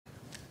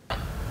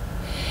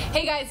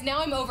Hey guys,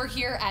 now I'm over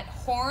here at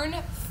Horn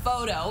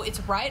Photo.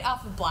 It's right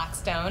off of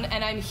Blackstone,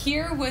 and I'm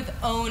here with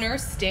owner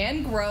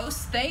Stan Gross.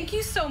 Thank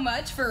you so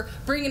much for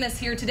bringing us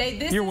here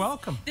today. You're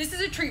welcome. This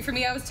is a treat for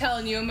me. I was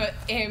telling you, I'm an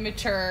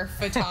amateur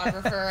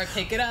photographer. I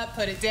pick it up,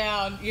 put it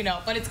down, you know,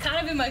 but it's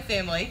kind of in my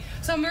family,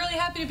 so I'm really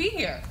happy to be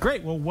here.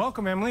 Great. Well,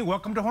 welcome, Emily.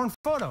 Welcome to Horn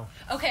Photo.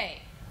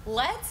 Okay.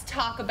 Let's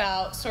talk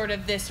about sort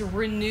of this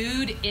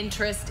renewed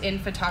interest in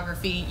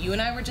photography. You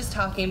and I were just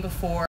talking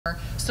before.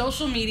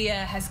 Social media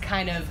has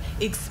kind of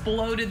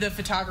exploded the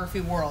photography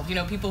world. You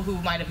know, people who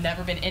might have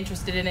never been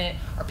interested in it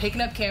are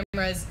picking up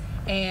cameras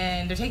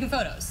and they're taking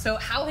photos. So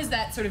how has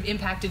that sort of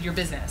impacted your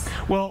business?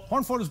 Well,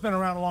 Horn Photo's been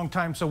around a long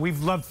time, so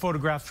we've loved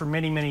photographs for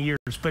many, many years.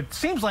 But it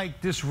seems like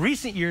this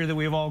recent year that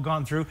we've all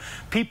gone through,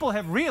 people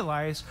have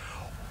realized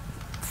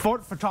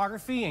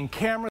photography and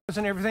cameras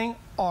and everything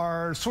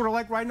are sort of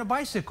like riding a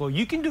bicycle.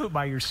 You can do it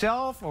by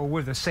yourself or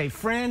with a safe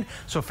friend.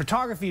 So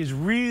photography has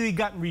really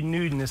gotten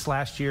renewed in this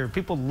last year.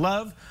 People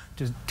love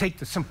to take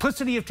the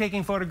simplicity of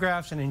taking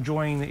photographs and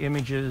enjoying the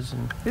images,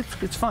 and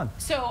it's fun.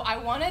 So I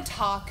want to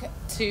talk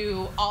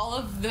to all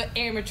of the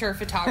amateur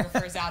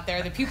photographers out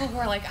there, the people who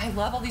are like, I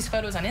love all these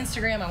photos on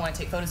Instagram, I want to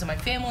take photos of my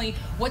family.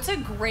 What's a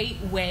great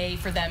way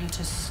for them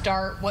to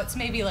start? What's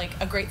maybe like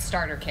a great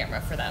starter camera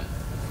for them?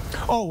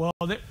 Oh,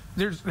 well,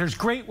 there's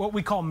great what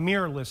we call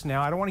mirrorless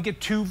now. I don't want to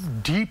get too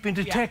deep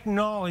into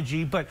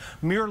technology, but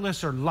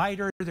mirrorless are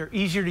lighter, they're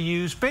easier to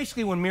use.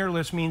 Basically, what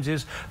mirrorless means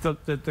is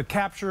the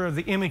capture of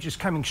the image is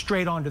coming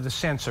straight onto the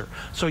sensor.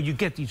 So you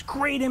get these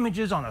great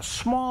images on a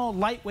small,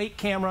 lightweight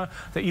camera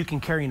that you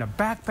can carry in a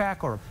backpack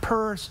or a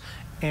purse,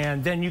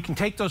 and then you can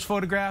take those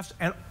photographs,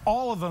 and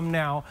all of them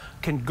now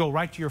can go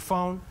right to your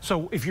phone.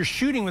 So if you're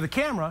shooting with a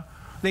camera,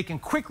 they can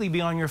quickly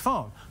be on your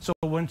phone. So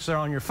once they're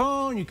on your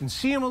phone, you can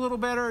see them a little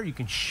better, you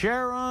can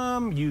share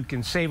them, you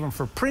can save them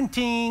for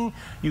printing,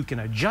 you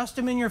can adjust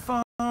them in your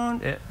phone.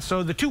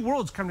 So the two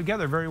worlds come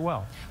together very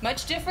well.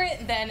 Much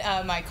different than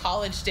my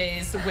college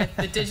days with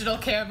the digital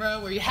camera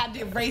where you had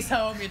to race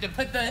home, you had to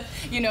put the,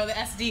 the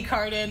SD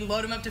card in,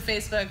 load them up to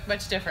Facebook,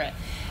 much different.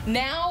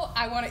 Now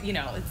I want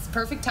to, it's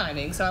perfect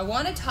timing, so I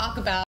want to talk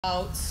about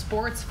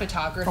sports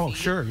photography. Oh,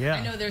 sure, yeah.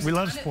 I know there's we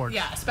love sports.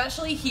 Yeah,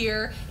 especially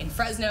here in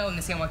Fresno in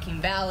the San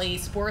Joaquin Valley,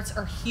 sports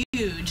are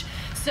huge.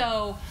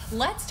 So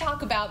let's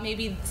talk about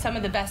maybe some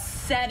of the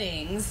best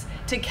settings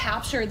to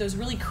capture those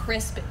really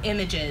crisp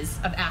images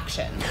of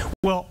action.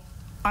 Well,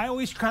 I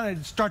always kind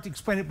of start to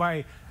explain it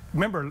by,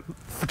 remember,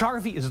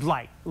 photography is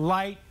light.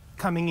 Light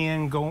coming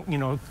in,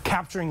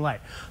 capturing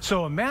light.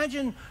 So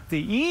imagine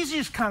the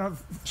easiest kind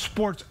of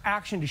sports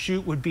action to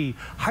shoot would be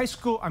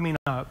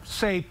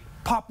say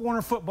Pop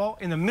Warner football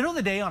in the middle of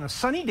the day on a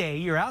sunny day.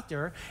 You're out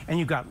there and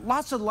you've got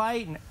lots of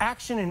light and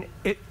action,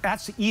 and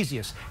that's the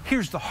easiest.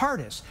 Here's the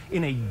hardest: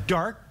 in a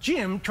dark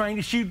gym trying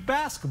to shoot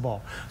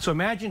basketball. So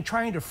imagine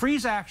trying to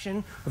freeze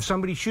action of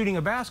somebody shooting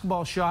a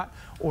basketball shot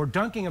or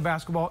dunking a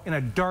basketball in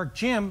a dark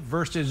gym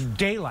versus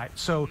daylight.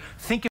 So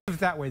think of it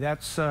that way.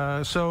 That's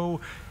so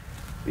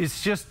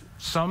it's just,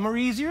 some are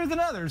easier than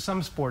others,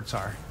 some sports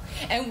are.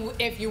 And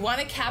if you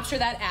want to capture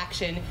that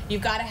action,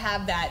 you've got to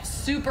have that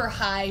super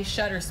high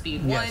shutter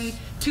speed, yes.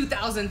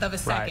 1/2000th of a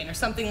second, or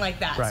something like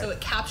that. Right. So it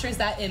captures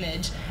that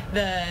image.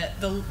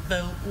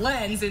 The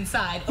lens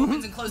inside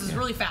opens and closes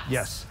really fast.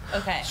 Yes.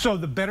 Okay. So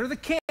the better the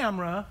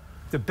camera,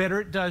 the better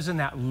it does in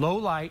that low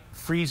light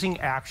freezing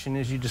action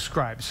as you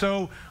described.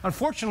 So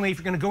unfortunately, if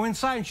you're going to go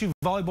inside and shoot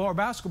volleyball or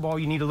basketball,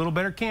 you need a little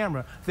better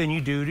camera than you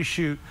do to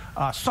shoot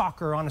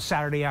soccer on a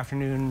Saturday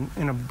afternoon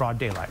in a broad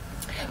daylight.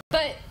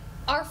 But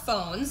our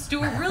phones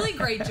do a really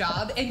great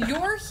job, and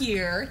you're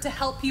here to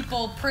help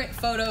people print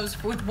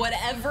photos with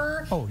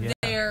whatever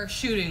they're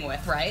shooting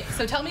with, right?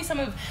 So tell me some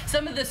of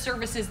the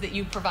services that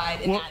you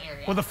provide in that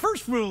area. Well, the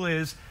first rule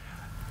is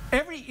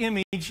every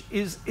image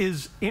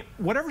is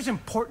whatever's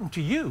important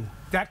to you.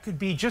 That could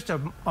be just a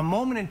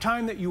moment in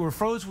time that you were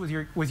froze with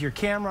your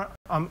camera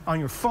on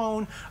your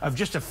phone of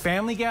just a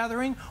family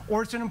gathering,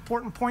 or it's an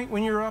important point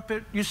when you're up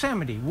at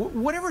Yosemite.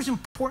 Whatever's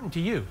important to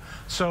you.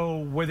 So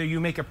whether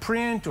you make a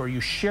print or you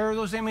share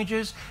those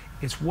images,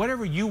 it's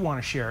whatever you want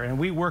to share. And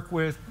we work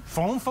with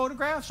phone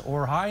photographs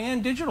or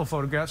high-end digital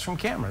photographs from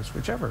cameras,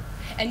 whichever.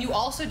 And you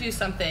also do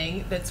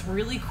something that's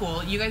really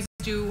cool. You guys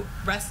do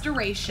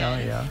restoration,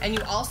 and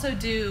you also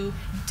do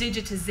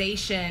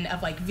digitization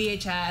of like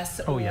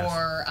VHS or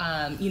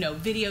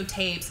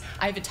videotapes.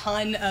 I have a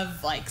ton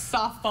of like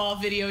softball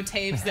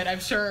videotapes that I'm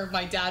sure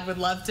my dad would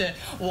love to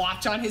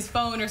watch on his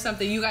phone or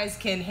something. You guys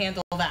can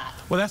handle that.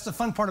 Well, that's the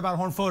fun part about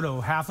Horn Photo.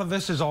 Half of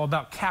this is all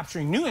about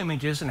capturing new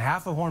images, and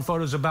half of Horn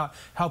Photo is about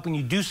helping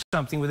you do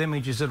something with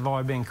images that have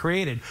already been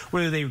created.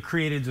 Whether they were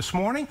created this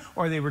morning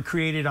or they were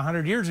created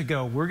 100 years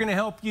ago, we're going to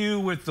help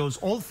you with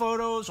those old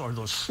photos or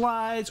those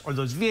slides or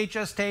those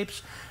VHS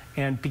tapes,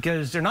 and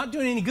because they're not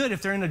doing any good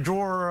if they're in a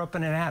drawer or up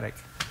in an attic.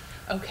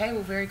 Okay,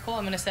 well, very cool.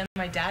 I'm going to send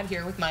my dad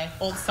here with my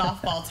old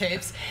softball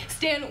tapes.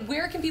 Stan,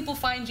 where can people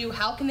find you?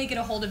 How can they get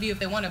a hold of you if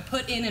they want to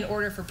put in an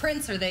order for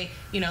prints, or they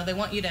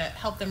want you to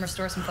help them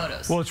restore some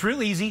photos? Well, it's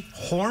real easy.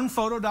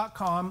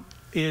 Hornphoto.com.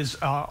 is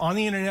on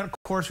the internet.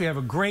 Of course, we have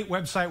a great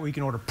website where you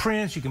can order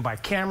prints, you can buy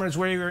cameras,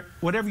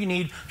 whatever you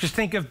need. Just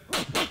think of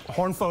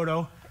Horn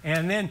Photo.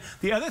 And then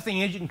the other thing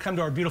is you can come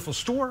to our beautiful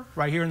store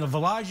right here in the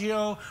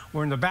Villaggio.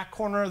 We're in the back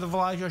corner of the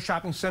Villaggio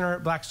Shopping Center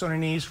at Blackstone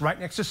and East, right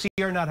next to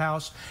Sierra Nut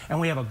House.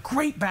 And we have a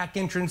great back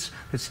entrance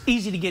that's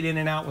easy to get in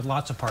and out with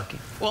lots of parking.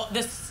 Well,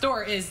 this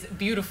store is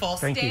beautiful.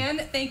 Stan,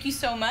 thank you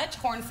so much.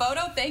 Horn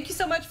Photo, thank you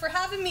so much for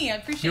having me. I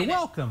appreciate it. You're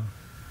welcome.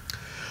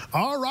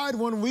 All right,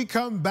 when we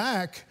come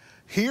back,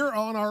 here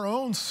on our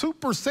own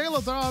Super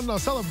Sale-a-thon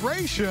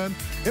celebration,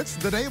 it's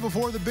the day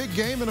before the big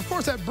game, and of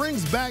course that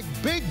brings back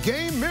big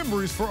game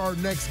memories for our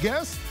next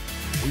guest.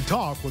 We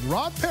talk with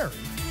Rod Perry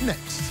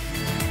next.